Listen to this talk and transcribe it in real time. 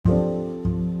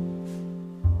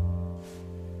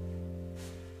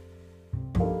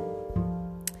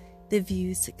The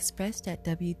views expressed at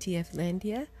WTF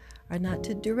Landia are not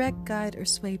to direct, guide, or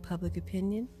sway public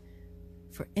opinion,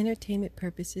 for entertainment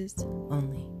purposes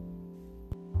only.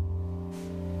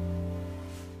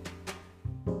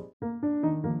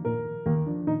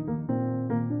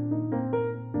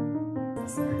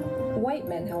 White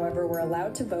men, however, were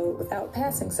allowed to vote without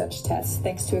passing such tests,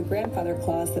 thanks to a grandfather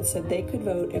clause that said they could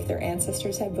vote if their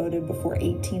ancestors had voted before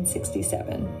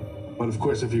 1867. But of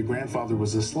course, if your grandfather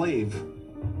was a slave,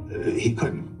 he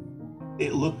couldn't.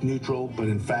 It looked neutral, but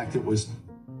in fact it was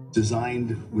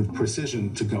designed with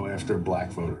precision to go after black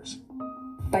voters.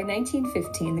 By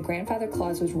 1915, the grandfather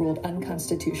clause was ruled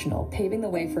unconstitutional, paving the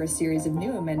way for a series of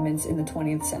new amendments in the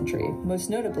 20th century, most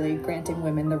notably granting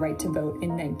women the right to vote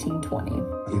in 1920.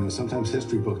 You know, sometimes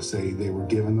history books say they were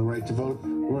given the right to vote.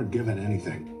 We weren't given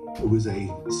anything. It was a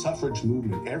suffrage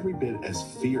movement every bit as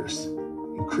fierce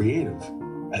and creative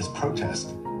as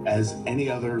protest as any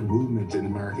other movement in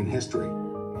American history.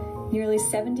 Nearly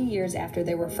 70 years after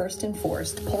they were first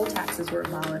enforced, poll taxes were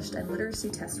abolished and literacy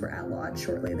tests were outlawed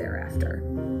shortly thereafter.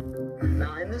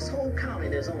 Now, in this whole county,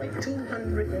 there's only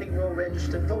 200 Negro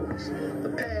registered voters. The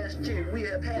past year, we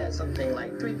have had something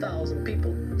like 3,000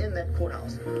 people in that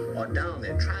courthouse or down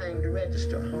there trying to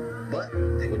register, but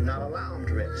they would not allow them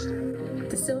to register.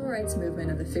 The civil rights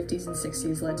movement of the 50s and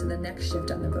 60s led to the next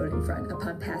shift on the voting front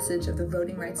upon passage of the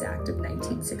Voting Rights Act of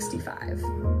 1965.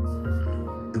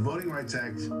 The Voting Rights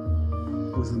Act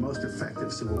was the most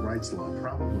effective civil rights law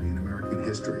probably in American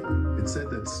history. It said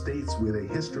that states with a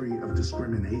history of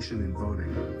discrimination in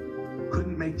voting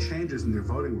couldn't make changes in their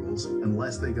voting rules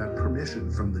unless they got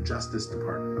permission from the Justice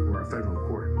Department or a federal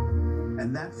court.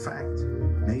 And that fact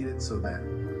made it so that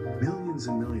millions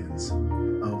and millions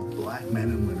of black men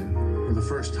and women for the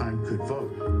first time could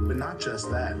vote. But not just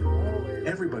that,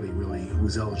 everybody really who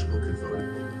was eligible could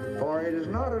vote. For it is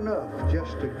not enough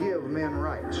just to give men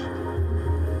rights.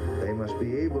 They must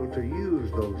be able to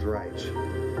use those rights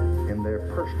in their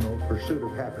personal pursuit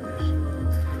of happiness.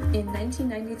 In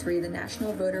 1993, the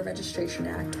National Voter Registration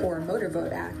Act, or Motor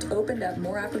Vote Act, opened up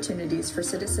more opportunities for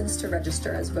citizens to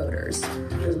register as voters.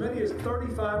 As many as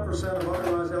 35% of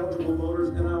otherwise eligible voters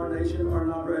in our nation are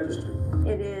not registered.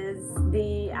 It is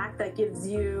the act that gives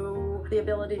you the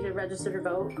ability to register to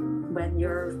vote when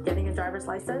you're getting a driver's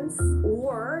license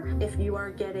or if you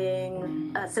are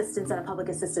getting assistance at a public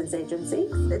assistance agency.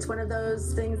 It's one of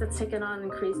those things that's taken on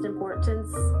increased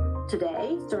importance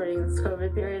today during this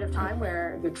COVID period of time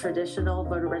where your traditional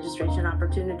voter registration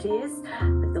opportunities,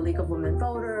 like the League of Women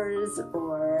Voters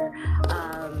or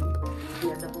the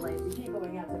NAACP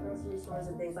going out to grocery stores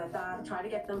and things like that, try to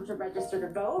get them to register to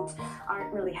vote,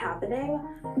 aren't really happening.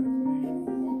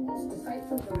 The fight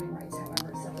for voting rights,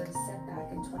 however, suffered a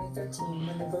setback in 2013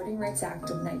 when the Voting Rights Act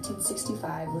of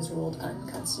 1965 was ruled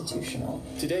unconstitutional.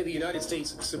 Today, the United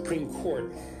States Supreme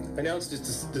Court announced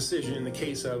its decision in the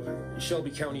case of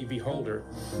Shelby County v. Holder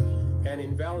and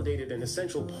invalidated an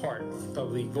essential part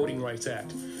of the Voting Rights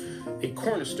Act, a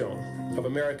cornerstone of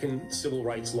American civil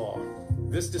rights law.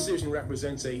 This decision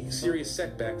represents a serious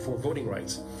setback for voting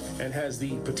rights and has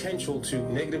the potential to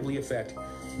negatively affect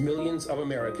millions of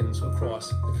Americans across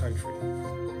the country.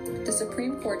 The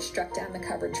Supreme Court struck down the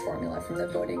coverage formula from the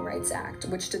Voting Rights Act,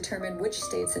 which determined which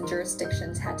states and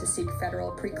jurisdictions had to seek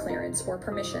federal preclearance or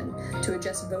permission to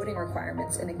adjust voting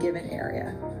requirements in a given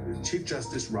area. Chief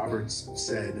Justice Roberts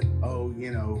said, oh,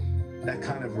 you know, that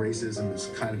kind of racism is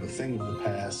kind of a thing of the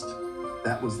past.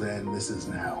 That was then, this is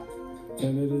now.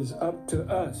 And it is up to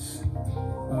us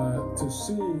to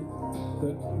see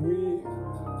that we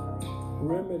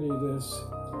remedy this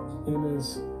in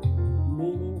as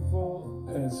meaningful,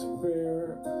 as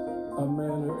fair a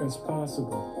manner as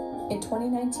possible. In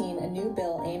 2019, a new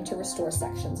bill aimed to restore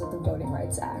sections of the Voting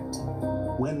Rights Act.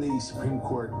 When the Supreme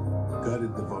Court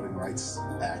gutted the Voting Rights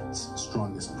Act's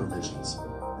strongest provisions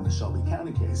in the Shelby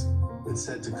County case, it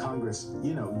said to Congress,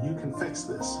 you know, you can fix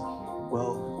this.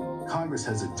 Well, Congress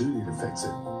has a duty to fix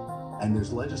it, and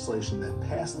there's legislation that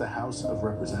passed the House of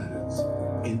Representatives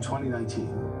in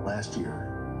 2019, last year,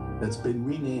 that's been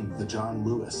renamed the John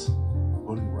Lewis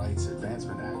Voting Rights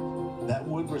Advancement Act, that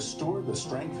would restore the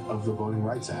strength of the Voting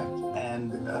Rights Act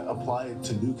and apply it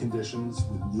to new conditions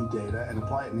with new data and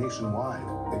apply it nationwide.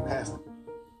 They passed.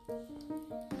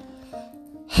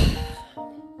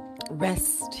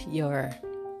 Rest your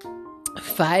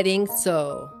fighting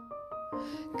soul.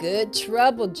 Good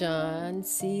trouble, John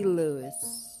C.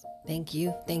 Lewis. Thank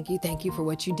you for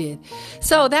what you did.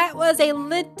 So that was a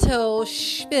little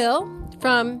spiel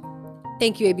from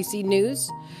Thank You, ABC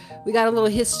News. We got a little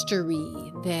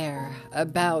history there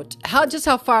about how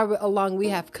far along we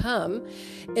have come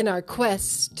in our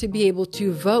quest to be able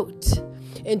to vote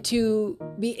and to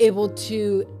be able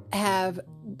to have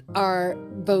our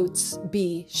votes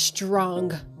be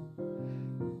strong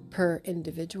per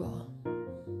individual.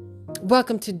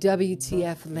 Welcome to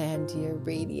WTF Landia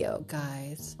Radio,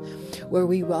 guys, where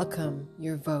we welcome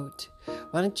your vote.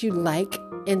 Why don't you like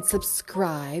and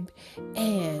subscribe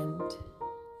and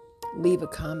leave a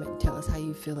comment. Tell us how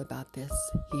you feel about this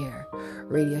here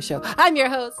radio show. I'm your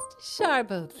host,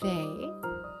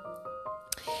 Charbothay.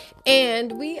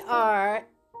 And we are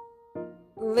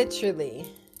literally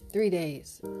 3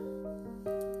 days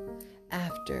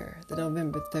after the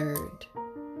November 3rd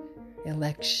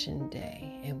election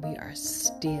day. And we're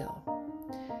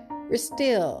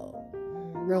still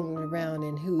rolling around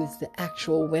in who is the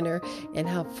actual winner and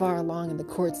how far along in the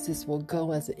courts this will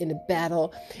go as in a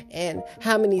battle, and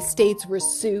how many states were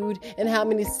sued and how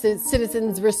many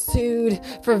citizens were sued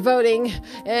for voting.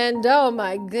 And oh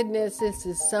my goodness, this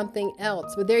is something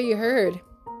else. But there you heard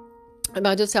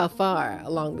about just how far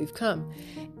along we've come.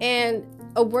 And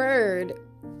a word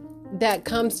that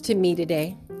comes to me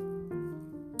today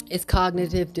is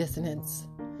cognitive dissonance.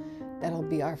 That'll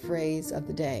be our phrase of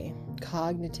the day.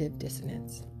 Cognitive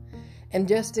dissonance. And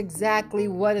just exactly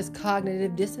what does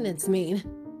cognitive dissonance mean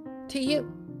to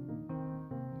you?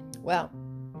 Well,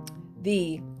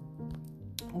 the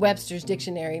Webster's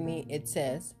Dictionary, it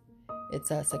says it's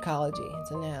a psychology,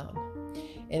 it's a noun.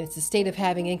 And it's a state of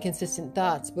having inconsistent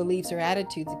thoughts, beliefs, or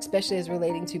attitudes, especially as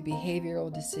relating to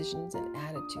behavioral decisions and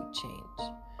attitude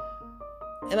change.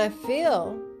 And I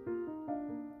feel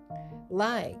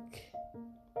like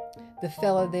the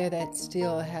fellow there that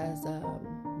still has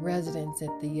residence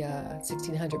at the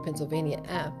 1600 Pennsylvania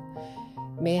Ave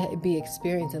may be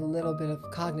experiencing a little bit of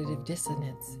cognitive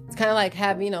dissonance. It's kind of like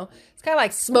it's kind of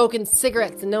like smoking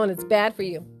cigarettes and knowing it's bad for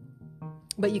you,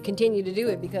 but you continue to do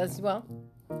it because, well,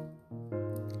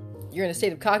 you're in a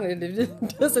state of cognitive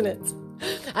dissonance.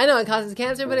 I know it causes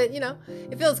cancer, but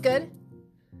it feels good.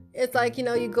 It's like,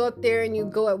 you go up there and you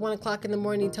go at 1 o'clock in the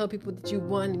morning and tell people that you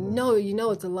won. And you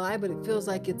know it's a lie, but it feels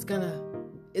like it's gonna,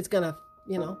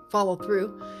 follow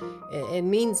through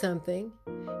and mean something.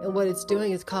 And what it's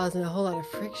doing is causing a whole lot of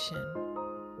friction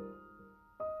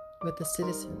with the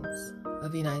citizens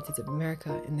of the United States of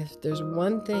America. And if there's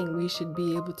one thing we should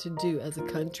be able to do as a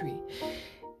country,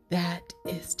 that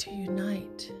is to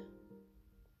unite.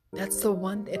 That's the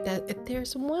one, if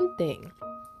there's one thing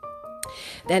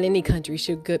that any country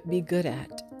should be good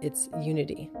at, it's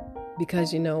unity.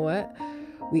 Because you know what?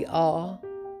 We all,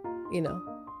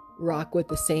 rock with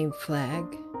the same flag.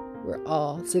 We're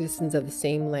all citizens of the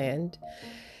same land.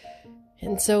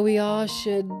 And so we all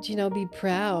should, be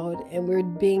proud. And we're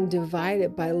being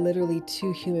divided by literally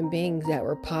two human beings that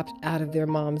were popped out of their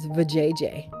mom's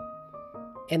vajayjay.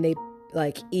 And they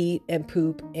eat and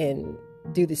poop and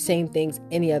do the same things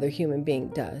any other human being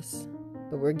does.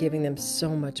 But we're giving them so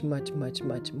much, much, much,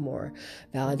 much more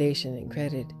validation and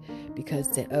credit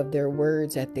because of their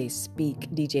words that they speak.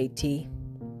 DJT,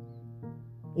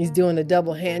 he's doing a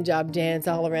double hand job dance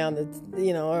all around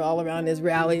all around his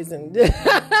rallies and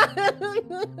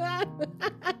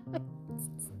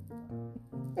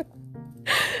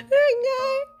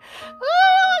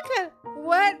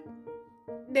what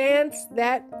dance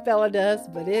that fella does,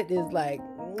 but it is like,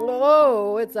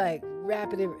 whoa, it's like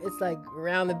rapid, it's like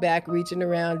around the back, reaching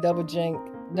around, double jerk,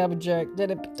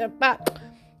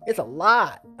 it's a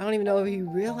lot. I don't even know if he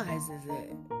realizes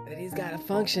it, but he's got a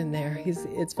function there.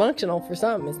 It's functional for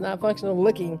something. It's not functional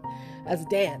looking as a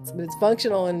dance, but it's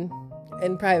functional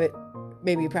in private,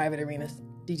 maybe private arenas.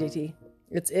 DJT.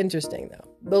 It's interesting though.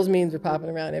 Those memes are popping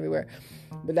around everywhere.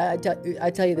 But I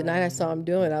tell you, the night I saw him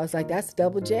doing it, I was like, that's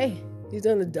double J. He's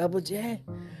doing the double J.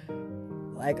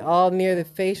 Like all near the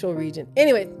facial region.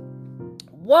 Anyway,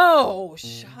 whoa,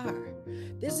 Char.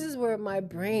 This is where my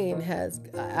brain has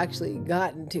actually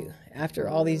gotten to after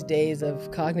all these days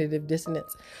of cognitive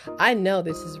dissonance. I know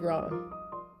this is wrong.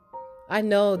 I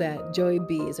know that Joey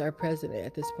B is our president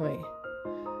at this point.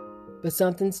 But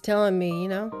something's telling me,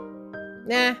 nah,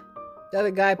 the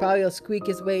other guy probably will squeak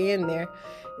his way in there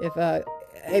if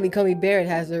Amy Coney Barrett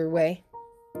has her way.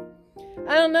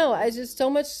 I don't know. It's just so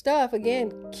much stuff.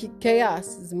 Again,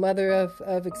 chaos is the mother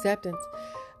of acceptance.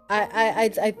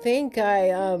 I think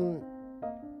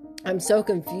I'm so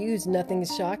confused. Nothing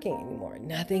is shocking anymore.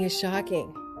 Nothing is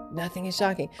shocking.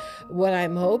 What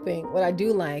I'm hoping, what I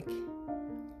do like,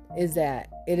 is that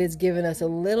it has given us a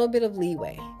little bit of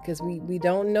leeway because we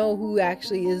don't know who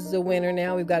actually is the winner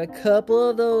now. We've got a couple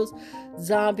of those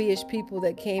zombie-ish people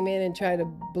that came in and tried to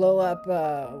blow up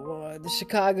the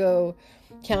Chicago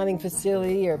counting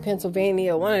facility or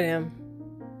Pennsylvania, one of them,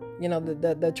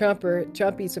 the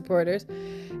Trumpy supporters.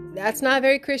 That's not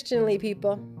very Christianly,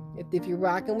 people. If you're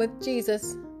rocking with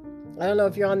Jesus, I don't know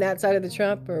if you're on that side of the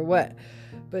Trump or what,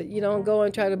 but you don't go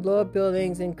and try to blow up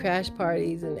buildings and crash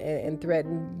parties and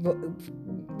threaten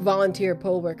volunteer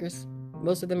poll workers.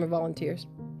 Most of them are volunteers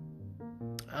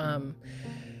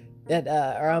that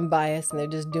are unbiased, and they're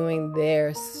just doing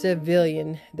their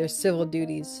civil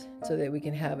duties so that we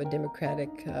can have a democratic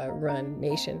run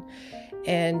nation.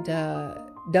 And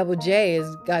Double J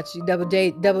has got you, Double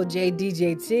J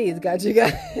DJT has got you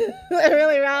guys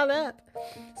really riled up.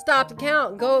 Stop the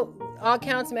count. Go. All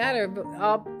counts matter. But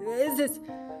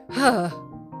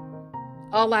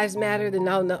all lives matter. Then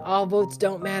all votes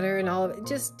don't matter, and all of it.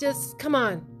 Just come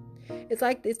on. It's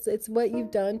like it's what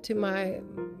you've done to my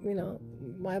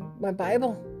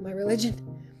Bible, my religion.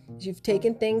 You've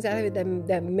taken things out of it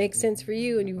that make sense for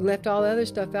you, and you've left all the other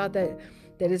stuff out that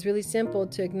is really simple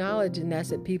to acknowledge, and that's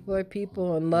that people are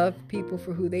people and love people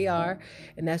for who they are,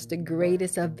 and that's the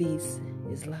greatest of these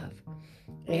is love.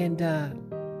 And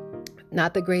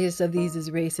not the greatest of these is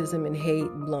racism and hate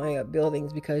and blowing up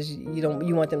buildings because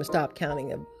you want them to stop counting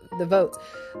the votes.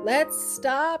 Let's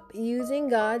stop using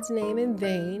God's name in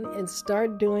vain and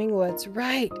start doing what's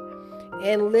right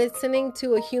and listening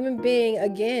to a human being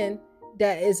again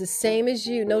that is the same as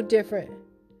you, no different.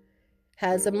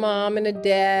 Has a mom and a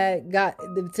dad, got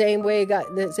the same way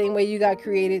you got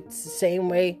created, it's the same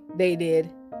way they did.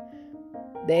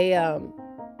 They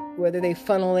whether they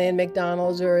funnel in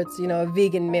McDonald's or it's a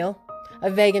vegan meal,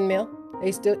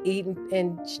 they still eat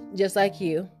and just like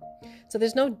you. So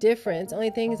there's no difference.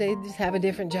 Only thing is they just have a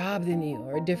different job than you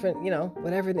or a different,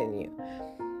 whatever than you.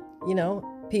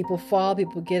 People fall,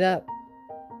 people get up.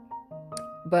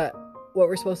 But what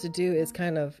we're supposed to do is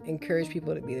kind of encourage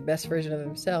people to be the best version of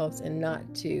themselves and not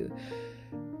to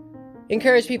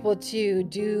encourage people to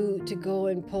go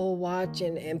and poll watch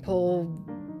and poll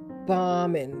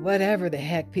bomb and whatever the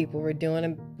heck people were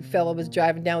doing. A fellow was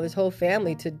driving down with his whole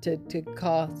family to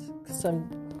cause some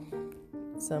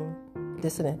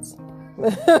dissonance,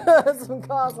 cause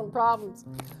some problems.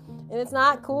 And it's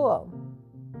not cool.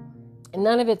 And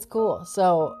none of it's cool.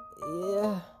 So,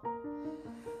 yeah.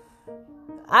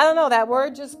 I don't know, that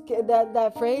word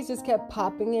that phrase just kept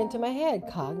popping into my head,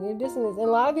 cognitive dissonance. And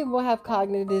a lot of people have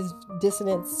cognitive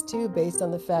dissonance too, based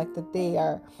on the fact that they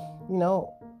are,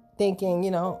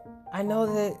 thinking, I know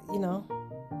that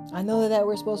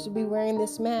we're supposed to be wearing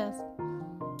this mask,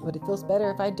 but it feels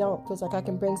better if I don't. It feels like I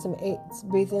can breathe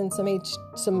in some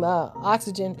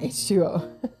oxygen, H2O.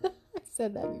 I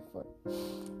said that before.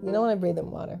 You don't want to breathe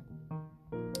in water,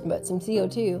 but some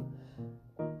CO2.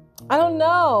 I don't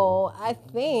know. I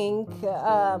think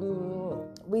the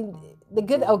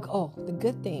good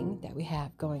thing that we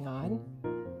have going on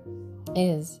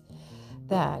is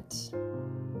that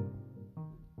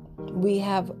we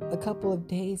have a couple of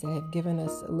days that have given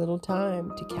us a little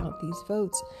time to count these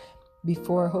votes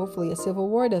before hopefully a civil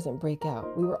war doesn't break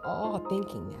out. We were all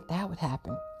thinking that would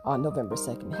happen on November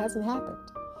 2nd. It hasn't happened.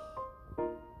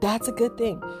 That's a good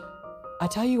thing. I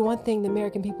tell you one thing the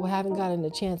American people haven't gotten a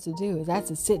chance to do is that's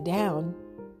to sit down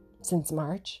since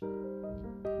March.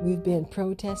 We've been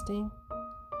protesting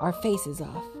our faces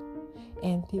off,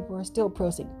 and people are still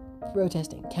protesting.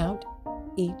 Count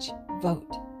each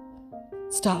vote.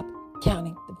 Stop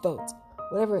counting the votes.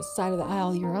 Whatever side of the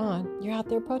aisle you're on, you're out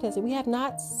there protesting. We have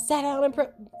not sat down and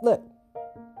look.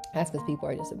 That's because people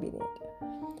are disobedient.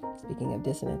 Speaking of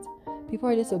dissonance, people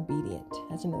are disobedient.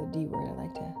 That's another D word I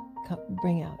like to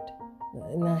bring out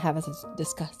and then have us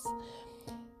discuss.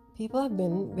 People have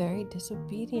been very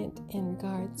disobedient in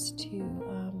regards to,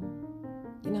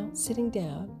 sitting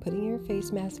down, putting your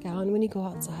face mask on when you go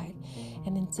outside,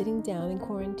 and then sitting down in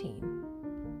quarantine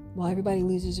while everybody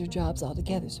loses their jobs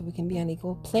altogether so we can be on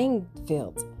equal playing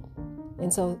fields.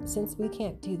 And so since we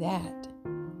can't do that,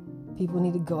 people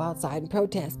need to go outside and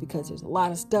protest because there's a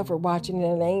lot of stuff we're watching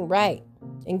and it ain't right.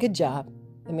 And good job,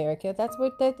 America.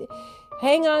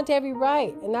 Hang on to every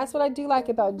right. And that's what I do like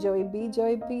about Joey B.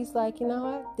 Joey B's like, you know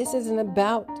what? This isn't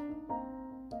about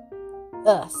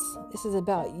us. This is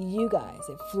about you guys.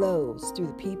 It flows through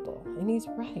the people. And he's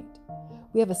right.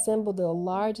 We have assembled the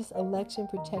largest election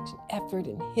protection effort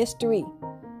in history,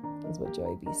 is what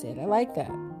Joey B said. I like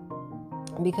that.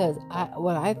 Because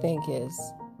what I think is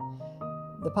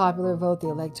the popular vote, the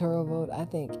electoral vote, I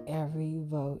think every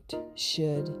vote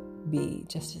should be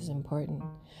just as important.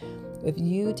 If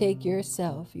you take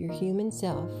yourself, your human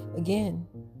self, again,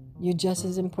 you're just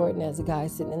as important as the guy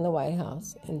sitting in the White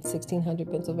House in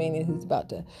 1600 Pennsylvania who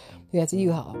has a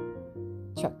U-Haul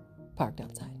truck parked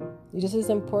outside. You're just as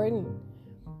important.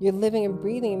 You're living and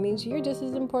breathing. It means you're just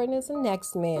as important as the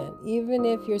next man, even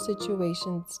if your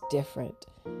situation's different.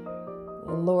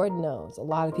 And Lord knows a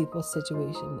lot of people's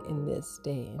situation in this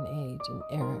day and age and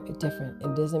era are different.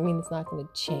 It doesn't mean it's not going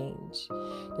to change.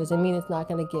 Doesn't mean it's not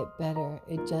going to get better.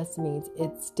 It just means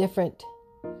it's different.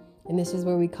 And this is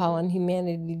where we call on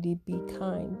humanity to be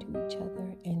kind to each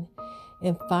other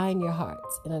and find your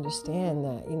hearts and understand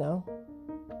that,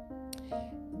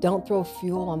 don't throw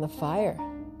fuel on the fire,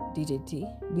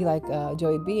 DJT. Be like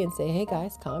Joey B and say, hey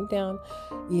guys, calm down.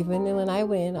 Even when I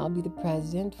win, I'll be the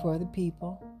president for the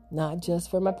people, not just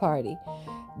for my party.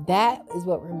 That is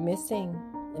what we're missing.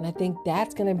 And I think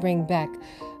that's going to bring back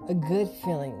a good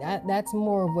feeling. That's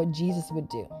more of what Jesus would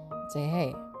do. Say,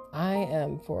 hey, I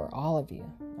am for all of you.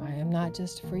 I am not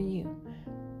just for you.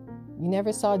 You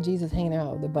never saw Jesus hanging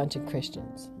out with a bunch of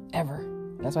Christians, ever.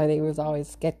 That's why they was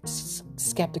always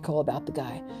skeptical about the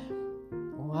guy.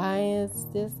 Why is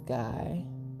this guy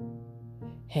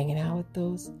hanging out with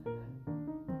those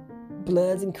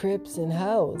Bloods and Crips and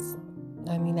hoes?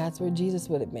 I mean, that's where Jesus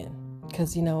would have been.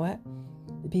 Because you know what?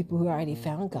 The people who already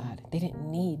found God, they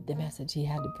didn't need the message he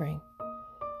had to bring.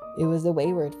 It was the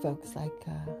wayward folks like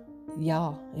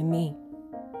y'all and me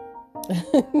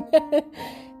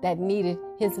that needed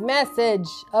his message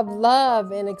of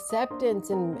love and acceptance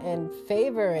and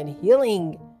favor and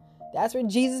healing. That's where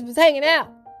Jesus was hanging out.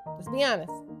 Let's be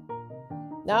honest.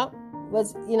 No?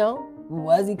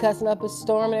 Was he cussing up a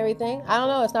storm and everything? I don't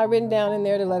know. It's not written down in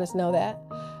there to let us know that.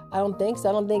 I don't think so.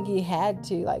 I don't think he had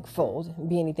to fold and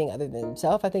be anything other than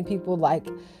himself. I think people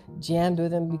jammed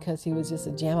with him because he was just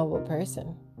a jammable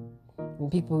person.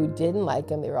 And people who didn't like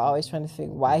him, they were always trying to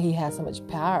figure why he has so much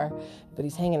power, but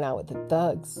he's hanging out with the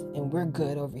thugs and we're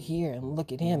good over here. And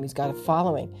look at him. He's got a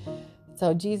following.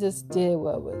 So Jesus did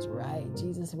what was right.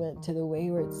 Jesus went to the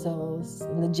wayward souls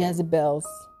and the Jezebels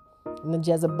and the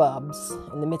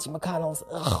Jezebubs and the Mitch McConnells.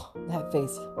 Ugh, that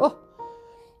face. Oh,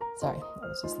 sorry. I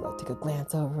was just took a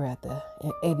glance over at the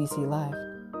ABC Live.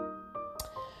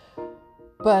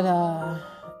 But,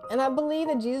 and I believe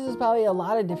that Jesus was probably a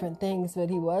lot of different things, but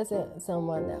he wasn't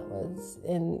someone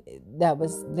that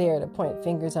was there to point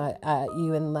fingers at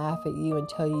you and laugh at you and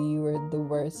tell you were the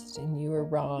worst and you were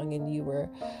wrong and you were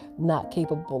not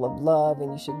capable of love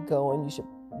and you should go and you should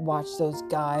watch those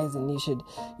guys and you should,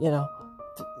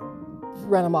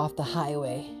 run them off the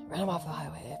highway. Run them off the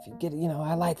highway. If you get it,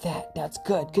 I like that. That's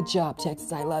good. Good job,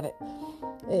 Texas. I love it.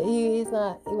 He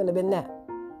wouldn't have been that.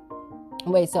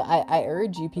 Wait, so I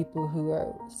urge you people who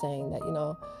are saying that,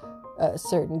 a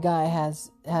certain guy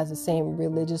has the same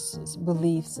religious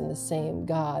beliefs and the same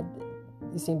God,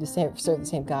 you seem to serve the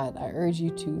same God. I urge you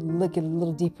to look a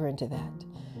little deeper into that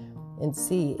and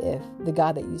see if the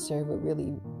God that you serve would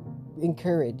really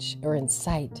encourage or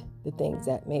incite the things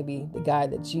that maybe the guy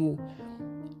that you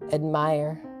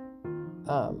admire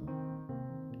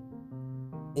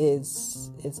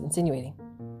is insinuating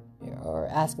or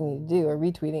asking you to do or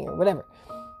retweeting or whatever.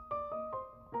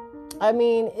 I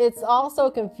mean, it's also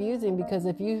confusing because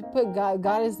if you put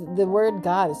the word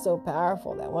God is so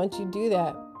powerful that once you do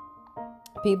that,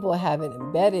 people have it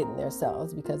embedded in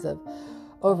themselves because of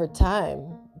over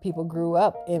time, people grew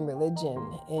up in religion,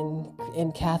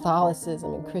 in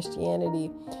Catholicism and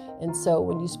Christianity. And so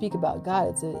when you speak about God,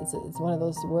 it's one of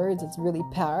those words that's really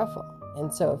powerful.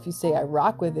 And so if you say I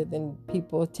rock with it, then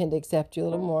people tend to accept you a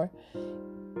little more.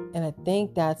 And I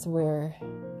think that's where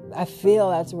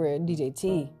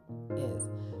DJT is.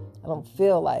 I don't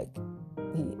feel like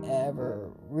he ever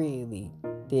really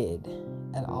did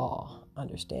at all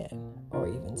understand or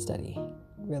even study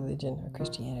religion or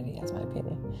Christianity, that's my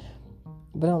opinion.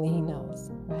 But only he knows,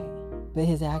 right? But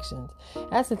his actions.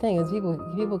 That's the thing, is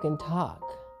people can talk.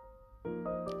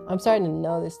 I'm starting to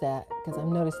notice that because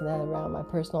I'm noticing that around my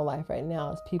personal life right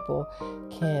now, is people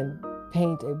can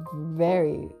paint a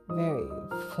very, very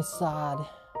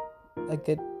a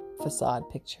good facade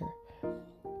picture.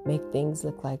 Make things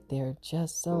look like they're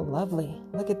just so lovely.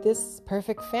 Look at this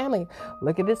perfect family.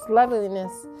 Look at this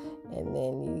loveliness. And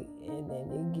then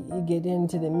you get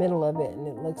into the middle of it and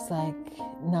it looks like,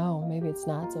 no, maybe it's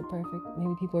not so perfect.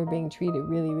 Maybe people are being treated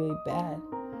really, really bad.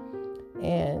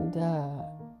 And,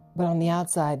 but on the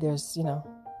outside, there's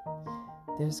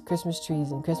Christmas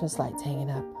trees and Christmas lights hanging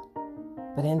up.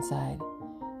 But inside,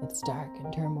 it's dark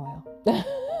and turmoil.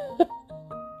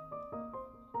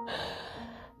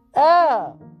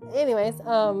 Anyways,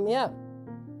 yeah.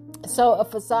 So a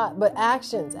facade, but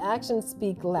actions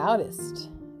speak loudest.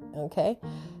 Okay,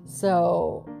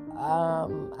 so I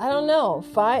don't know.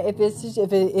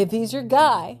 If he's your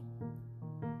guy,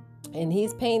 and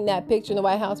he's painting that picture in the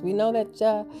White House, we know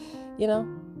that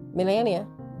Melania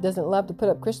doesn't love to put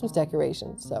up Christmas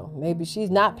decorations. So maybe she's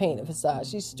not painting a facade.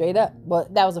 She's straight up. Well,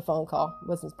 that was a phone call.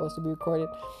 Wasn't supposed to be recorded.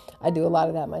 I do a lot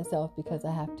of that myself because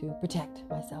I have to protect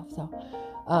myself. So,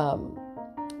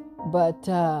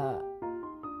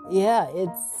 yeah,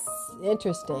 it's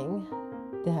interesting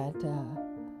that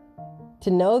to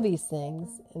know these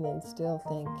things and then still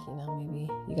think, maybe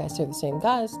you guys serve the same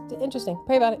God. It's interesting.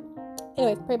 Pray about it.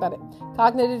 Anyways, pray about it.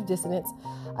 Cognitive dissonance.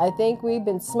 I think we've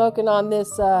been smoking on this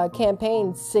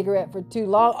campaign cigarette for too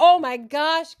long. Oh my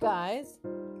gosh, guys.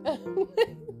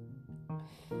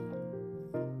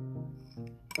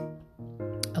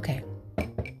 Okay.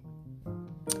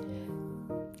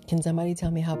 Can somebody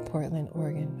tell me how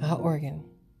Oregon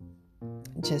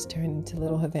just turned into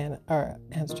Little Havana or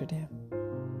Amsterdam?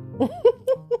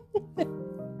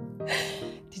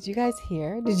 Did you guys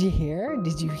hear? Did you hear?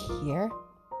 Did you hear?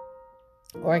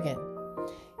 Oregon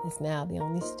is now the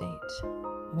only state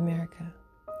in America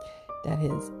that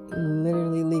has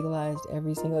literally legalized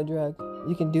every single drug.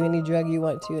 You can do any drug you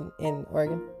want to in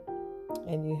Oregon.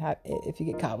 And you have, if you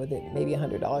get caught with it, maybe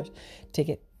 $100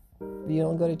 ticket. You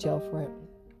don't go to jail for it.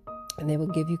 And they will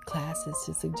give you classes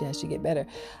to suggest you get better.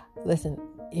 Listen,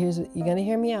 you're going to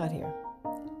hear me out here.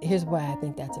 Here's why I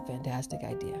think that's a fantastic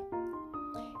idea.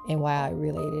 And why I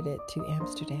related it to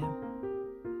Amsterdam.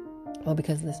 Well,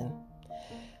 because listen,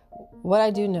 what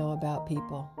I do know about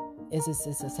people is this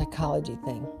is a psychology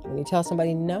thing. When you tell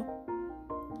somebody no,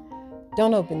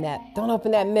 don't open that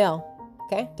mail.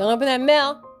 Okay? Don't open that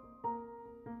mail.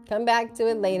 Come back to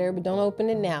it later, but don't open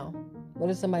it now. What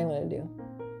does somebody want to do?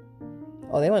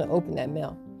 Oh, they want to open that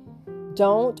mail.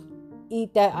 Don't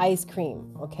eat that ice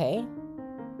cream, okay?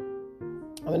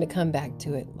 I'm going to come back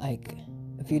to it like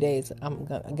a few days. I'm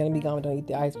going to be gone. Don't eat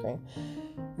the ice cream.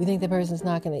 You think the person's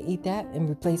not going to eat that and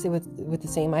replace it with the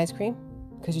same ice cream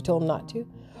because you told them not to?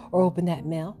 Or open that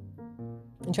mail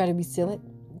and try to reseal it?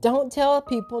 Don't tell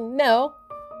people no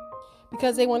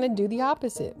because they want to do the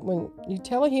opposite. When you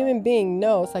tell a human being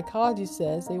no, psychology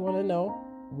says they want to know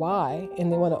why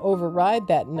and they want to override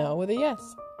that no with a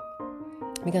yes.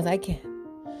 Because I can.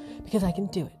 Because I can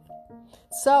do it.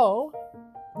 So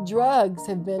drugs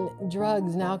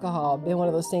and alcohol have been one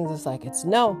of those things that's like, it's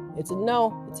no, it's a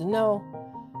no, it's a no.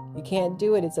 You can't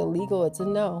do it. It's illegal. It's a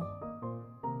no.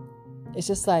 It's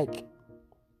just like,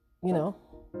 well,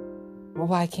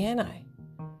 why can't I?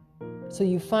 So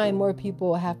you find more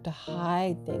people have to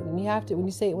hide things.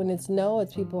 And when it's no,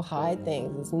 it's people hide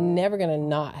things. It's never going to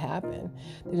not happen.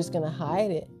 They're just going to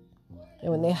hide it.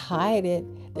 And when they hide it,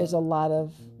 there's a lot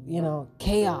of,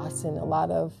 chaos and a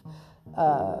lot of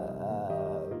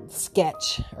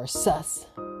sketch or sus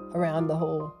around the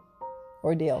whole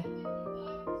ordeal.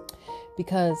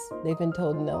 Because they've been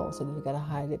told no, so they've got to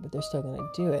hide it, but they're still going to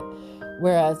do it.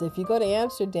 Whereas if you go to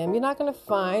Amsterdam, you're not going to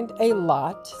find a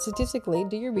lot. Statistically,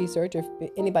 do your research. If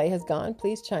anybody has gone,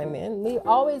 please chime in.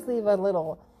 Always leave a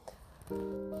little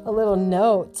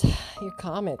note. Your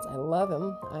comments, I love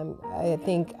them. I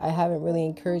think I haven't really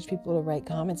encouraged people to write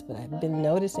comments, but I've been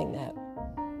noticing that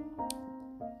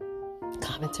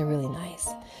comments are really nice.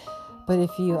 But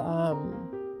if you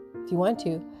want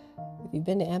to. If you've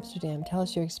been to Amsterdam, tell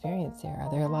us your experience there. Are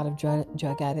there a lot of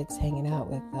drug addicts hanging out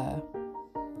with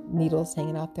needles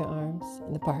hanging off their arms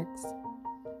in the parks?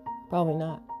 Probably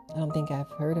not. I don't think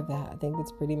I've heard of that. I think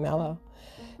it's pretty mellow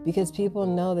because people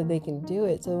know that they can do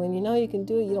it. So when you know you can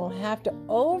do it, you don't have to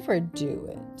overdo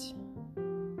it,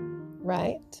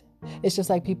 right? It's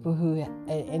just like people who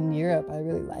in Europe, I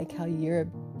really like how Europe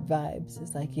vibes.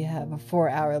 It's like you have a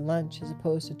 4-hour lunch as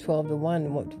opposed to 12 to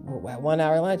 1. 1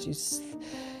 hour lunch,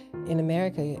 in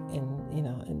America,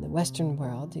 in the Western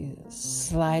world, you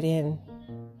slide in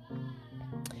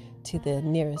to the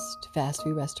nearest fast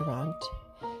food restaurant,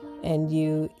 and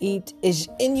you eat as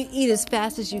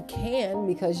fast as you can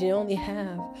because you only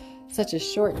have such a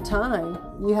short time.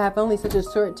 You have only such a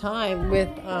short time with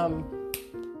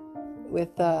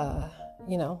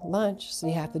lunch, so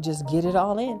you have to just get it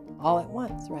all in all at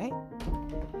once, right?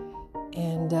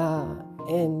 And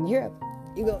in Europe,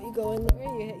 You go in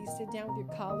there, you sit down with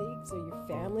your colleagues or your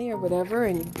family or whatever,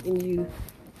 and you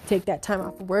take that time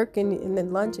off of work, and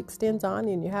then lunch extends on,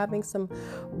 and you're having some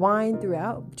wine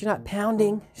throughout, but you're not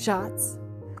pounding shots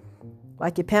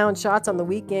like you pound shots on the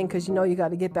weekend because you got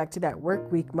to get back to that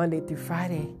work week Monday through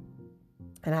Friday.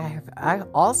 And I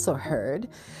also heard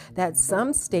that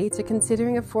some states are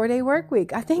considering a 4-day work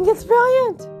week. I think it's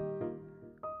brilliant.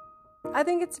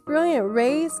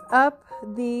 Raise up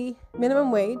the minimum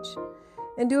wage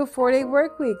and do a 4-day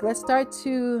work week. Let's start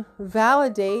to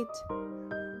validate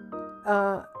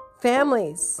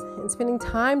families and spending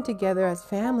time together as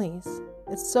families.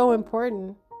 It's so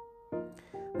important.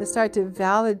 Let's start to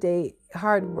validate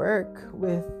hard work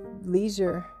with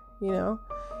leisure, you know.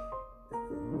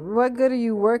 What good are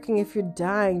you working if you're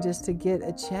dying just to get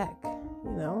a check, you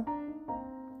know?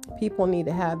 People need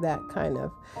to have that kind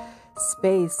of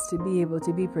space to be able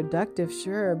to be productive,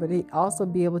 sure, but also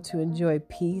be able to enjoy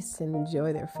peace and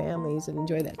enjoy their families and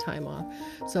enjoy that time off.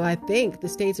 So I think the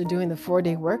states are doing the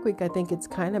 4-day work week. I think it's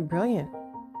kind of brilliant.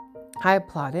 I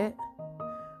applaud it.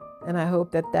 And I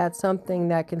hope that that's something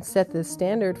that can set the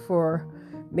standard for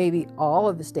maybe all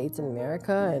of the states in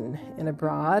America and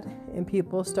abroad, and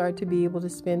people start to be able to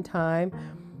spend time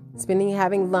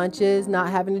having lunches,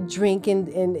 not having to drink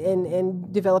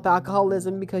and develop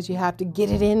alcoholism because you have to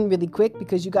get it in really quick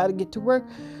because you got to get to work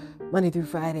Monday through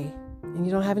Friday. And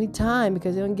you don't have any time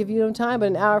because they don't give you no time but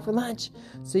an hour for lunch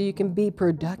so you can be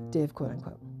productive, quote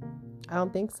unquote. I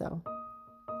don't think so.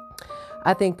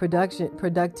 I think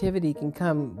productivity can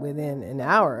come within an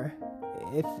hour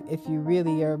if you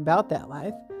really are about that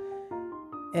life.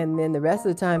 And then the rest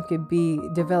of the time could be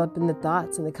developing the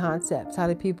thoughts and the concepts. How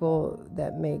do people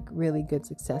that make really good,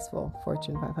 successful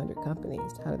Fortune 500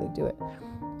 companies, how do they do it?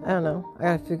 I don't know. I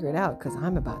got to figure it out because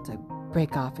I'm about to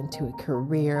break off into a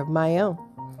career of my own.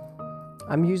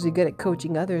 I'm usually good at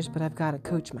coaching others, but I've got to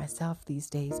coach myself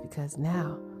these days because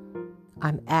now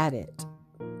I'm at it.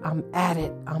 I'm at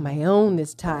it on my own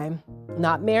this time.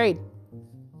 Not married.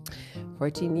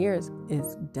 14 years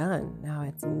is done. Now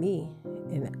it's me.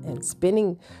 And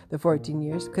spending the 14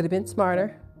 years could have been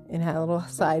smarter and had a little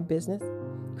side business,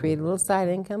 create a little side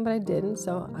income, but I didn't.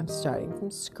 So I'm starting from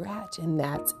scratch, and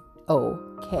that's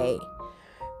okay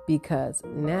because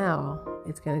now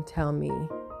it's going to tell me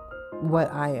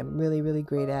what I am really, really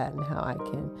great at and how I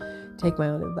can take my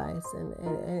own advice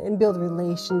and build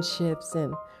relationships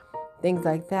and things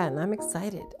like that. And I'm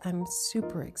excited. I'm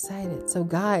super excited. So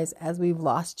guys, as we've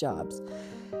lost jobs,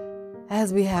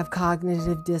 as we have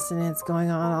cognitive dissonance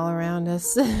going on all around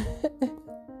us,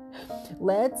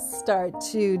 let's start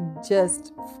to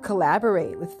just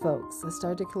collaborate with folks. Let's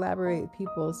start to collaborate with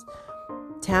people's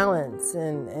talents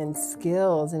and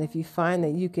skills. And if you find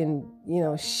that you can,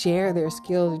 share their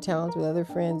skills or talents with other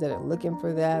friends that are looking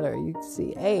for that, or you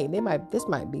see, hey, this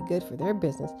might be good for their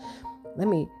business. Let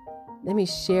me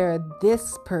share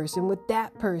this person with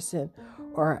that person.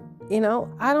 Or,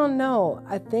 I don't know.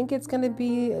 I think it's going to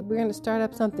be, we're going to start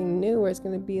up something new where it's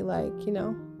going to be like,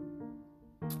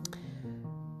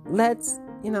 let's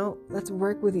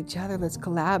work with each other. Let's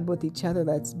collab with each other.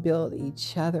 Let's build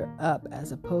each other up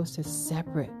as opposed to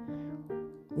separate.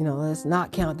 Let's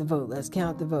not count the vote. Let's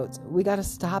count the votes. We got to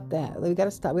stop that. We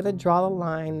got to draw the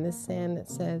line in the sand that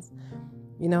says,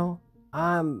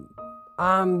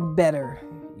 I'm better.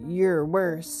 You're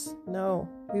worse. No,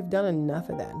 we've done enough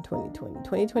of that in 2020.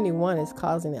 2021 is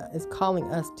calling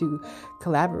us to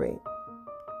collaborate.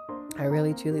 I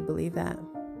really, truly believe that.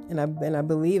 And I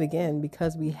believe, again,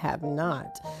 because we have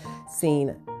not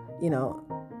seen,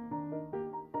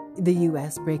 the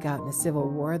U.S. break out in a civil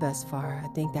war thus far, I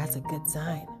think that's a good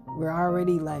sign. We're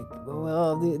already like,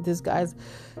 well, this guy's,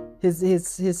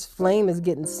 his flame is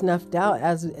getting snuffed out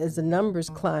as the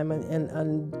numbers climb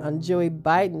on Joe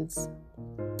Biden's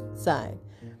side,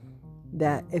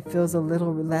 that it feels a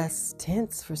little less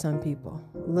tense for some people,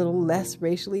 a little less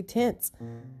racially tense.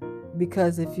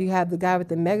 Because if you have the guy with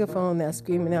the megaphone that's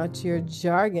screaming out your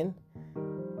jargon,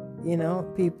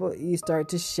 people, you start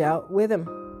to shout with him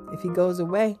if he goes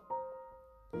away.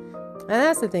 And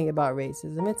that's the thing about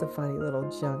racism. It's a funny little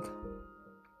junk.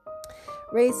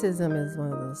 Racism is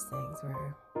one of those things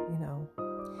where,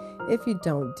 if you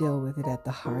don't deal with it at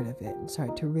the heart of it and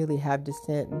start to really have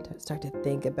dissent and start to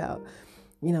think about,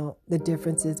 the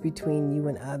differences between you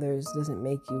and others doesn't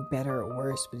make you better or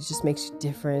worse, but it just makes you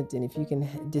different. And if you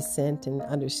can dissent and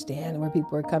understand where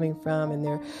people are coming from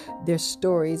and their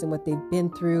stories and what they've been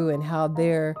through and how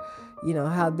their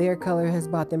color has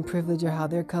brought them privilege or how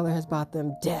their color has brought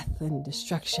them death and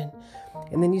destruction.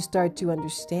 And then you start to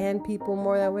understand people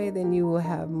more that way, then you will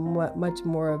have much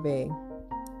more of a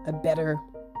better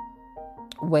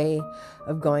way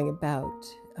of going about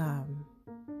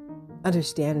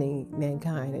understanding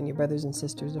mankind and your brothers and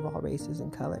sisters of all races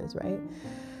and colors, right?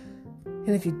 And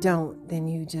if you don't, then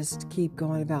you just keep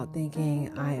going about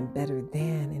thinking, I am better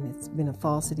than, and it's been a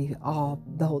falsity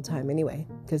the whole time anyway,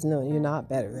 because no, you're not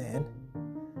better than.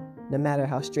 No matter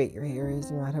how straight your hair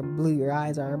is, no matter how blue your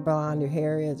eyes are, blonde your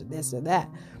hair is, or this or that.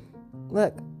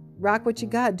 Look, rock what you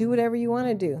got, do whatever you want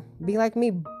to do. Be like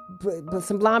me, put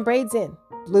some blonde braids in.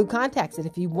 Blue contacts, and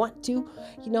if you want to,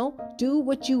 do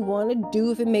what you want to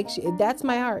do if it makes you, that's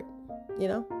my art,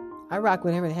 I rock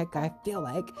whatever the heck I feel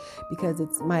like because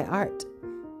it's my art.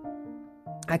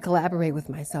 I collaborate with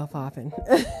myself often.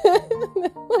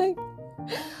 Like,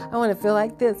 I want to feel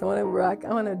like this. I want to rock.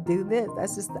 I want to do this.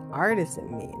 That's just the artist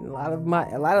in me. And a lot of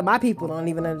my people don't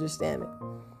even understand it.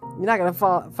 You're not going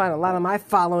to find a lot of my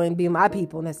following be my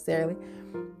people necessarily.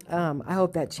 I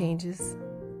hope that changes.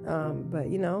 But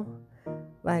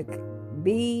like,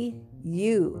 be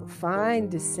you. Find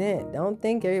dissent. Don't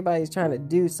think everybody's trying to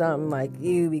do something like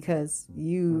you because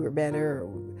you are better,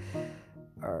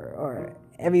 or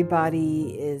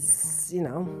everybody is,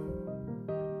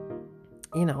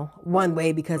 one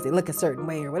way because they look a certain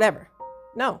way or whatever.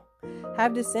 No.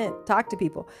 Have dissent. Talk to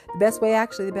people. The best way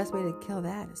to kill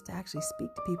that is to actually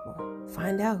speak to people.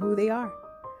 Find out who they are.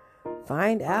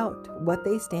 Find out what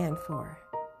they stand for.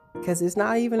 Because it's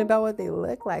not even about what they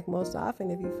look like. Most often,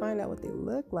 if you find out what they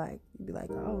look like, you'd be like,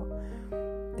 oh,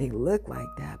 they look like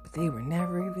that, but they were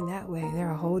never even that way.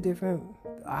 They're a whole different...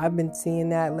 I've been seeing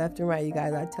that left and right, you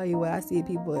guys. I tell you what, I see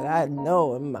people that I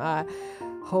know in my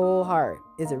whole heart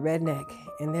is a redneck.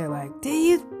 And they're like, do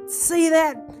you see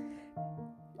that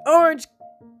orange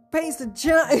paste of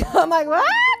junk? I'm like, what?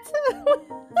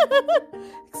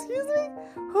 Excuse me?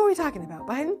 Who are we talking about?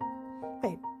 Biden?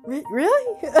 Wait,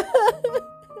 really?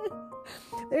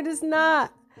 They're just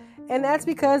not. And that's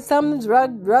because someone's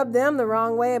rubbed them the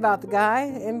wrong way about the guy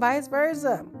and vice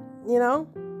versa. Oh,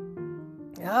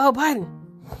 Biden.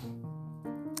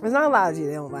 There's not a lot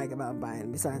you don't like about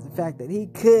Biden besides the fact that he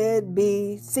could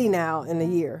be senile in a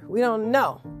year. We don't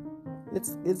know.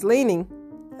 It's leaning.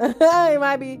 It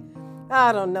might be,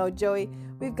 I don't know, Joey.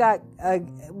 We've got a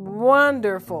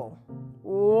wonderfully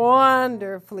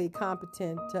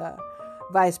competent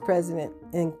vice president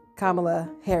in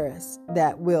Kamala Harris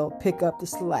that will pick up the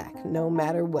slack no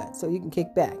matter what. So you can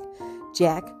kick back.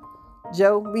 Jack,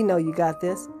 Joe, we know you got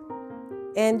this.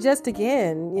 And just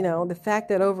again, the fact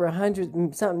that over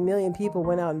 100-something million people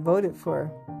went out and voted for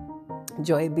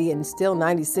Joy B and still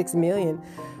 96 million,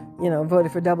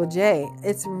 voted for Double J.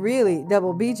 It's really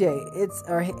Double BJ.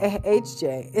 Or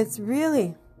HJ. It's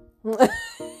really,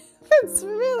 it's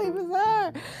really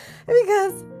bizarre.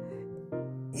 Because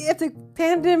if the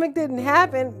pandemic didn't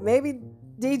happen, maybe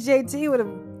DJT would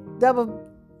have Double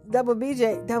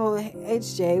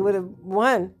HJ would have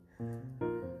won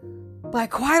by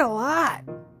quite a lot.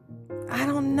 I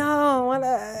don't know.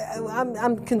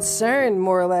 I'm concerned,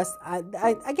 more or less. I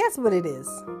guess what it is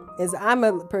I'm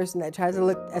a person that tries to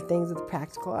look at things with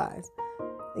practical eyes.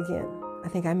 Again, I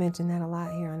think I mentioned that a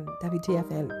lot here on WTF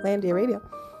and Landia Radio.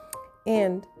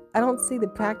 And I don't see the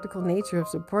practical nature of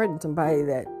supporting somebody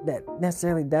that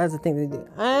necessarily does the thing they do.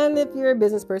 And if you're a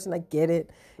business person, I get it.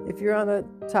 If you're on the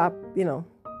top,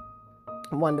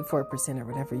 1 to 4% or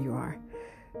whatever you are,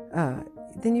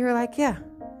 then you're like, yeah,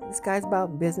 this guy's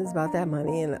about business, about that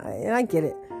money, and I get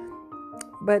it.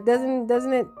 But doesn't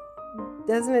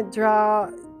it draw?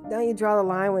 Don't you draw the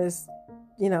line when it's,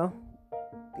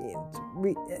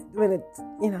 when it's,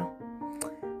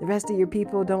 the rest of your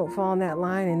people don't fall in that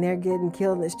line and they're getting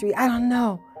killed in the street? I don't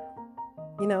know.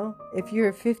 If you're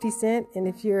a 50 Cent and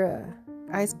if you're a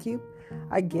Ice Cube,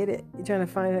 I get it. You're trying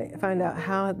to find out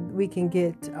how we can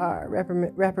get our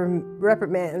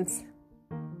reparations,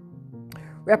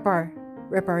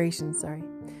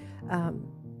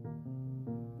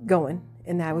 going,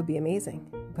 and that would be amazing.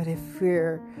 But if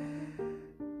we're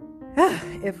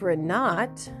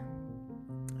not,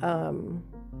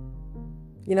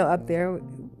 up there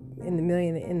in the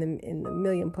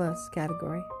million plus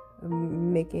category of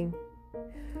making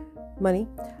money,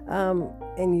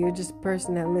 and you're just a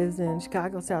person that lives in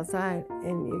Chicago South Side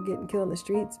and you're getting killed in the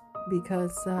streets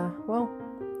because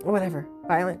whatever,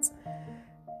 violence,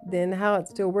 then how it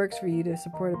still works for you to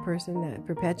support a person that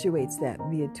perpetuates that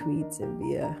via tweets and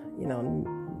via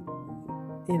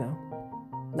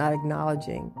not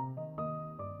acknowledging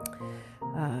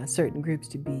certain groups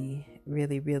to be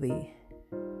really, really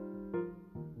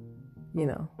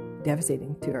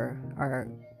devastating to our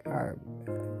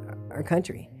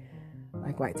country,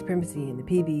 like white supremacy and the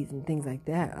PBs and things like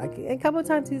that. Like a couple of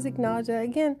times he's acknowledged that.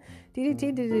 Again,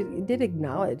 DJT did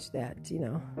acknowledge that.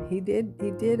 He did.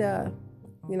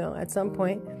 At some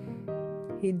point,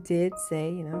 he did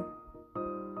say,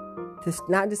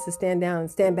 not just to stand down and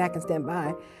stand back and stand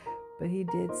by, but he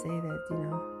did say that,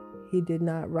 he did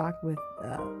not rock with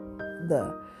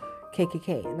the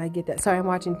KKK, and I get that. Sorry, I'm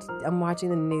watching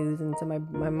the news, and so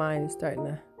my mind is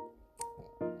starting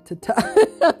to talk.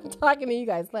 I'm talking to you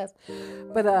guys less,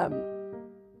 but I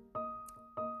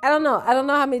don't know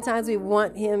how many times we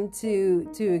want him to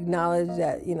acknowledge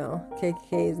that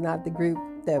KKK is not the group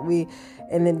that we,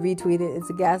 and then retweet it. It's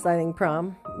a gaslighting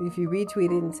prom. If you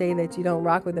retweet it and say that you don't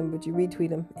rock with them, but you retweet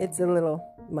them, it's a little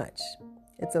much.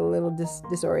 It's a little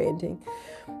disorienting.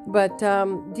 But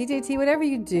DJT, whatever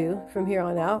you do from here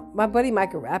on out, my buddy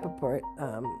Micah Rappaport,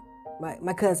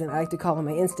 my cousin, I like to call him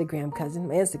my Instagram cousin,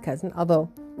 my Insta cousin,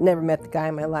 although never met the guy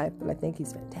in my life, but I think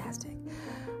he's fantastic.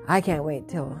 I can't wait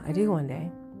till I do one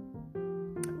day.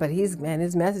 But his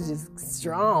message is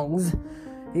strongs.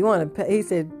 He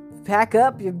said, pack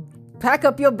up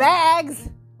your bags.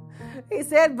 He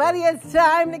said, buddy, it's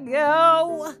time to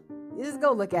go. You just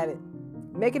go look at it.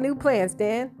 Make a new plan,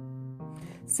 Stan.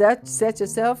 Set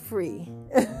yourself free.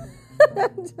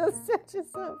 Just set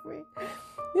yourself free.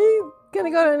 He's going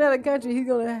to go to another country. He's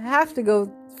going to have to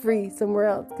go free somewhere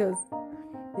else because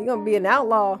he's going to be an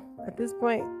outlaw at this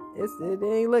point. It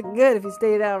ain't looking good if you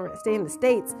stay in the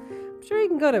States. I'm sure he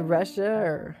can go to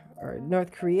Russia or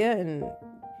North Korea and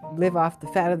live off the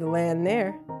fat of the land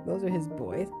there. Those are his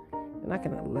boys. They're not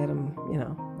going to let him,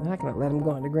 they're not going to let him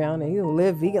go underground. And he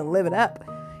can live it up.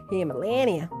 He and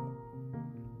Melania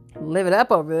live it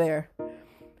up over there.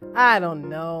 I don't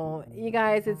know. You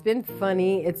guys, it's been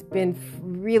funny. It's been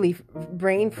really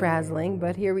brain frazzling,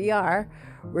 but here we are.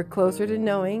 We're closer to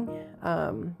knowing.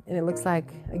 And it looks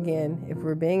like, again, if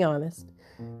we're being honest,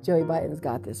 Joey Biden's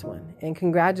got this one. And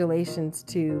congratulations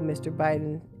to Mr.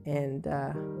 Biden and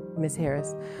Ms.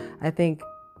 Harris. I think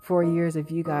 4 years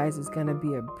of you guys is going to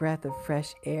be a breath of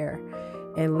fresh air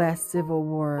and less civil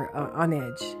war on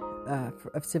edge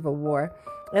of civil war.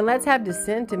 And let's have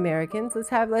dissent, Americans.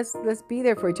 Let's be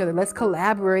there for each other. Let's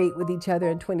collaborate with each other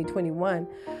in 2021.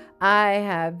 I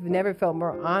have never felt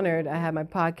more honored. I have my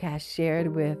podcast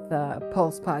shared with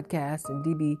Pulse Podcast and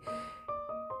DBP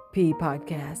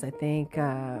Podcast. I think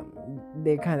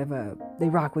they're kind of they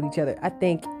rock with each other. I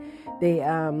think they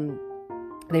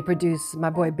produce my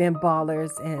boy Ben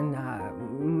Ballers and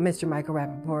Mr. Michael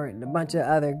Rappaport and a bunch of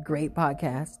other great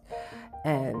podcasts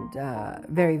and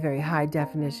very, very high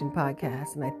definition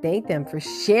podcasts. And I thank them for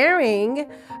sharing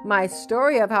my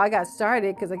story of how I got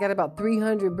started, because I got about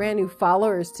 300 brand new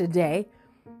followers today.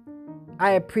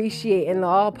 I appreciate and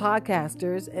all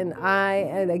podcasters. And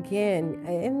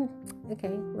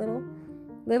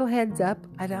little heads up,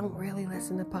 I don't really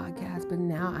listen to podcasts, but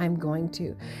now I'm going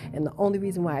to. And the only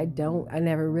reason why I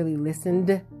never really listened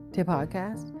to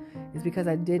podcasts is because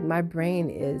my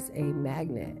brain is a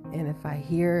magnet. And if I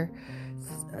hear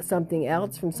something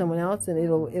else from someone else, and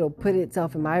it'll put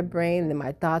itself in my brain, and then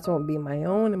my thoughts won't be my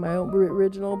own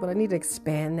original, but I need to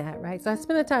expand that, right? So I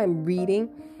spend the time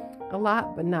reading a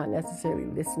lot, but not necessarily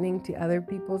listening to other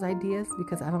people's ideas,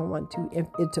 because I don't want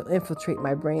it to infiltrate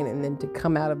my brain and then to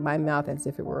come out of my mouth as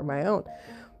if it were my own.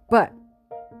 But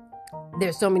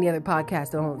there's so many other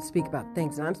podcasts that don't speak about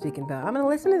things that I'm speaking about. I'm going to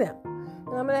listen to them.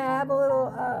 And I'm going to have a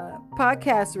little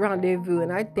podcast rendezvous.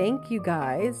 And I thank you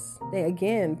guys.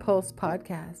 Again, Pulse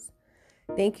Podcast.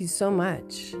 Thank you so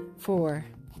much for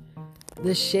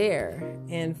the share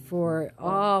and for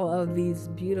all of these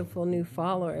beautiful new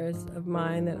followers of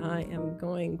mine that I am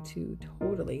going to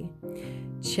totally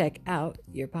check out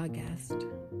your podcast.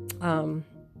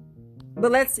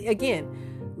 But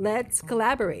let's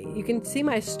collaborate. You can see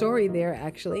my story there,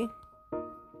 actually.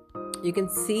 You can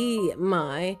see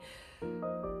my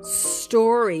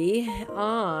story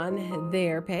on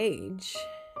their page,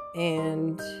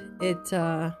 and it's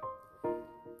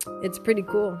pretty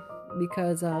cool,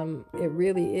 because it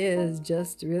really is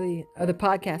just really the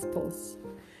Podcast Pulse.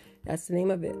 That's the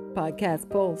name of it, Podcast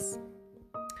Pulse.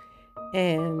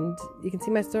 And you can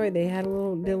see my story. They did a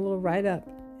little write-up,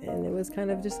 and it was kind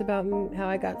of just about how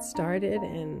I got started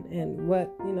and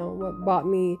what brought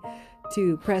me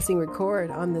to pressing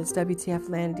record on this WTF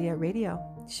Landia radio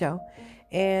show,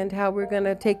 and how we're going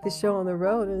to take the show on the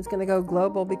road, and it's going to go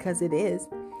global, because it is,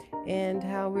 and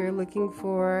how we're looking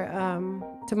for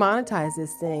to monetize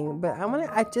this thing. But I'm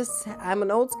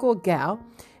an old school gal,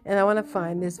 and I want to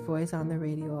find this voice on the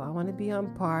radio. I want to be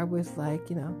on par with,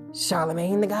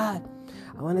 Charlemagne the God.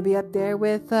 I want to be up there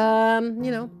with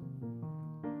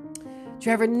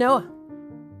Trevor Noah,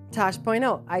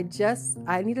 Tosh.0.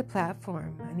 I need a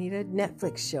platform. I need a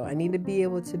Netflix show. I need to be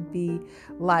able to be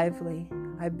lively.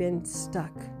 I've been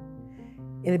stuck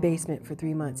in a basement for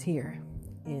 3 months here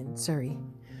in Surrey,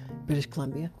 British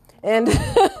Columbia. And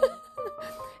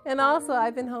and also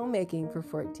I've been homemaking for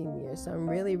 14 years. So I'm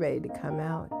really ready to come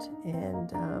out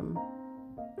and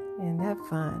have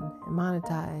fun and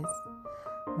monetize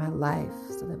my life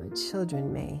so that my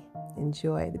children may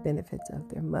enjoy the benefits of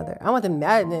their mother. I want them,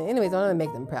 anyways, I want to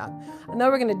make them proud. I know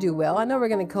we're going to do well. I know we're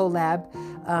going to collab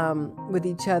with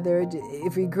each other.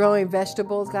 If you're growing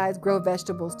vegetables, guys, grow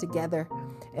vegetables together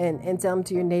and sell them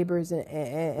to your neighbors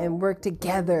and work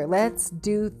together. Let's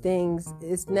do things.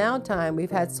 It's now time. We've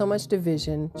had so much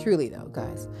division, truly though,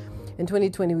 guys. In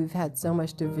 2020, we've had so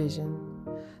much division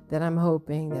that I'm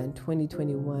hoping that in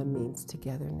 2021 means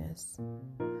togetherness.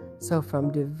 So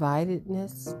from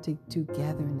dividedness to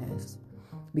togetherness,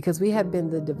 because we have been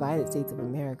the divided states of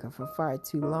America for far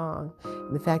too long.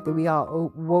 And the fact that we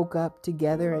all woke up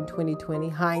together in 2020,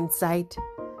 hindsight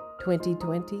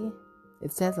 2020,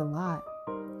 it says a lot.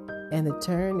 And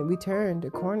we turned a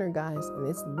corner, guys,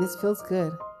 and this feels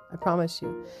good. I promise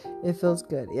you, it feels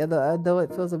good. Although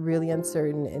it feels really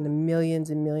uncertain, and the millions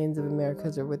and millions of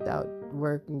Americans are without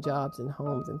work and jobs and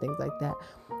homes and things like that.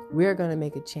 We're going to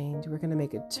make a change. We're going to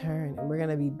make a turn, and we're going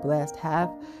to be blessed. Have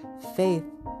faith.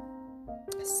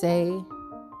 Say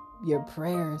your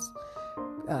prayers.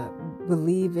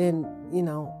 Believe in,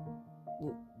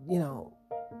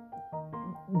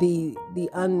 the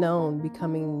unknown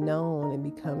becoming known and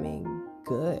becoming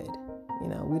good.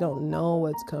 We don't know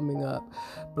what's coming up,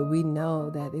 but we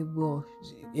know that it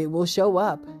will show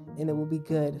up, and it will be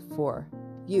good for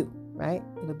you, right?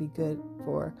 It'll be good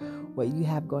for what you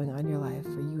have going on in your life,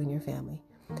 for you and your family.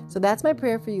 So that's my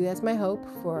prayer for you. That's my hope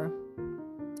for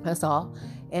us all.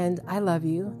 And I love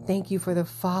you. Thank you for the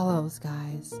follows,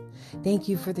 guys. Thank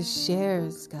you for the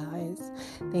shares, guys.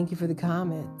 Thank you for the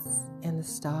comments and the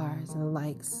stars and the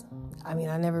likes. I mean,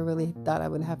 I never really thought I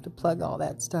would have to plug all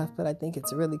that stuff, but I think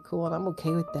it's really cool, and I'm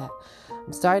okay with that.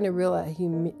 I'm starting to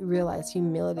realize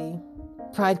humility.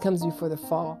 Pride comes before the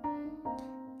fall,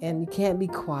 and you can't be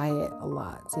quiet a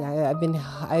lot. See, I've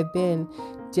been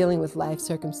dealing with life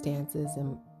circumstances,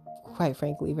 and quite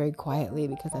frankly, very quietly,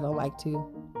 because I don't like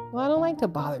to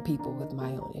bother people with my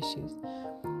own issues.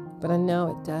 But I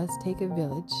know it does take a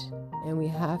village, and we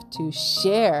have to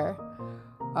share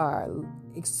our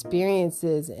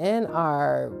experiences and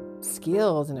our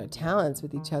skills and our talents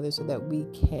with each other so that we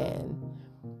can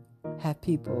have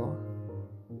people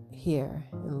hear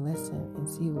and listen and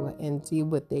see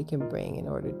what they can bring in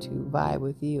order to vibe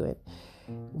with you and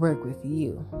work with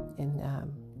you and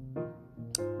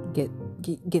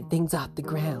get things off the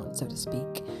ground, so to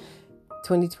speak.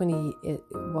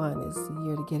 2021 is the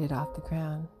year to get it off the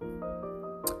ground.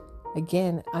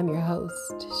 Again, I'm your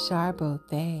host,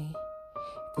 Charbothe.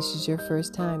 This is your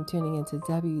first time tuning into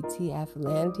WTF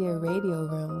Landia Radio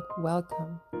Room.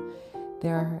 Welcome.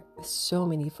 There are so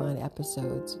many fun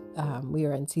episodes. We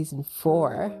are in season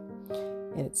 4,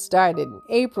 and it started in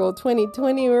April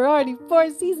 2020. We're already 4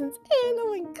 seasons in. Oh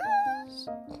my gosh.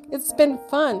 It's been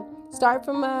fun. Start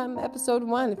from episode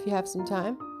 1 if you have some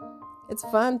time. It's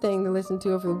a fun thing to listen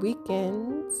to over the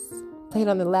weekends. Play it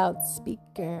on the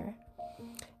loudspeaker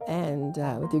and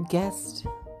with your guest,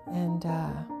 and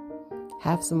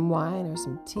have some wine or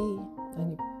some tea on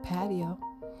your patio.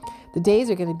 The days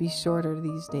are going to be shorter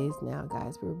these days now,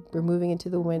 guys. We're moving into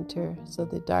the winter, so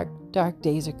the dark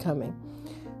days are coming.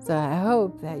 So I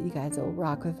hope that you guys will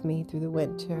rock with me through the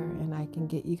winter, and I can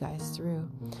get you guys through.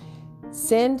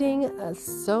 Sending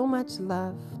so much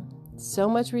love, so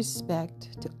much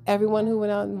respect to everyone who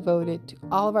went out and voted, to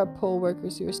all of our poll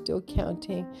workers who are still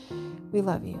counting. We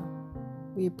love you.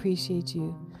 We appreciate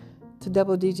you. To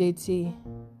Double DJT,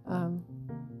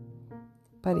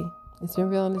 buddy, it's been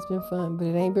real and it's been fun, but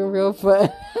it ain't been real fun.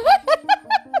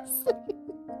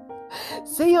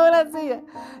 See you when I see you.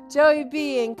 Joey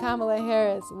B and Kamala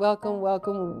Harris, welcome,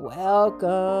 welcome,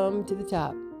 welcome to the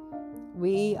top.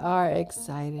 We are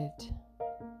excited.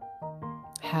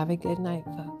 Have a good night,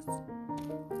 folks.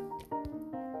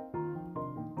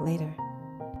 Later.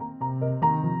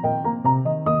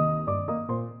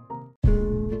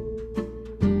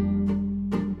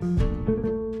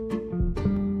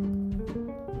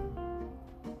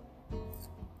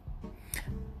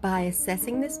 By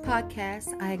assessing this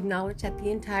podcast, I acknowledge that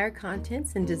the entire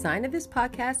contents and design of this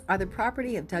podcast are the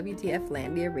property of WTF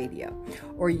Landia Radio,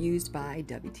 or used by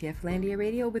WTF Landia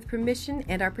Radio with permission,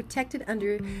 and are protected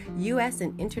under U.S.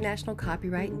 and international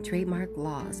copyright and trademark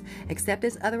laws. Except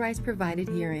as otherwise provided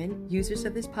herein, users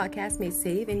of this podcast may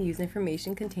save and use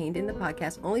information contained in the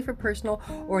podcast only for personal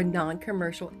or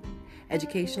non-commercial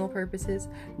educational purposes.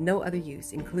 No other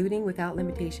use, including without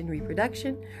limitation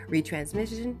reproduction,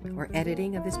 retransmission, or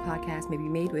editing of this podcast may be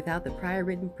made without the prior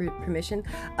written permission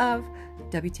of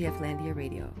WTF Landia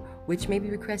Radio, which may be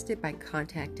requested by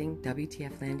contacting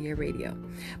WTF Landia Radio.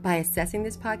 By assessing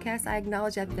this podcast, I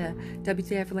acknowledge that the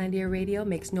WTF Landia Radio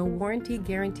makes no warranty,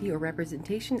 guarantee, or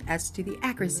representation as to the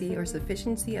accuracy or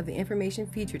sufficiency of the information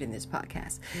featured in this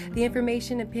podcast. The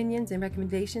information, opinions, and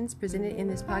recommendations presented in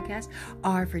this podcast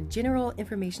are for general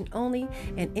information only,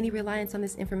 and any reliance on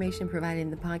this information provided in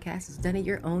the podcast is done at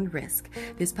your own risk.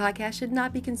 This podcast should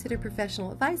not be considered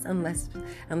professional advice unless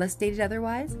stated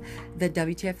otherwise. The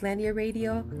WTF Landia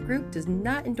Radio Group Group does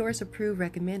not endorse, approve,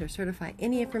 recommend, or certify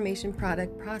any information,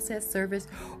 product, process, service,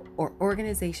 or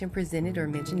organization presented or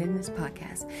mentioned in this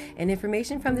podcast. And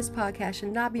information from this podcast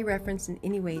should not be referenced in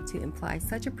any way to imply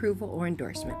such approval or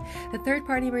endorsement. The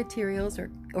third-party materials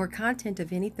or content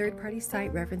of any third-party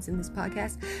site referenced in this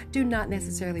podcast do not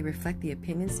necessarily reflect the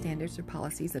opinions, standards, or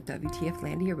policies of WTF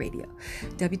Landia Radio.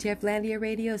 WTF Landia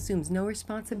Radio assumes no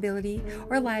responsibility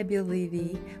or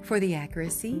liability for the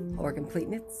accuracy or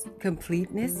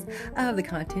completeness of the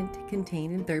content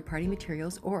contained in third-party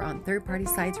materials or on third-party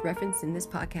sites referenced in this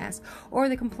podcast, or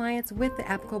the compliance with the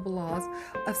applicable laws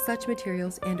of such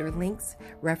materials and or links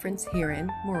referenced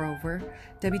herein. Moreover,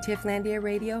 WTF Landia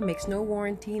Radio makes no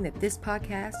warranty that this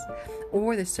podcast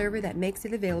or the server that makes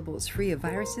it available is free of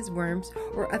viruses, worms,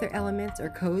 or other elements or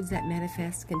codes that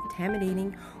manifest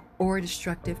contaminating or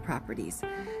destructive properties.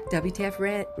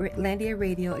 WTF Landia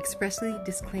Radio expressly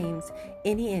disclaims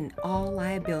any and all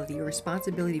liability or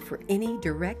responsibility for any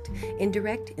direct,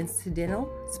 indirect,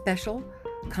 incidental, special,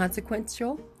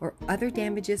 consequential, or other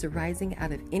damages arising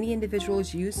out of any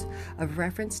individual's use of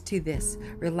reference to this,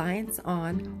 reliance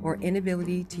on, or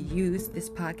inability to use this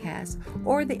podcast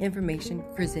or the information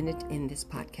presented in this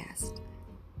podcast.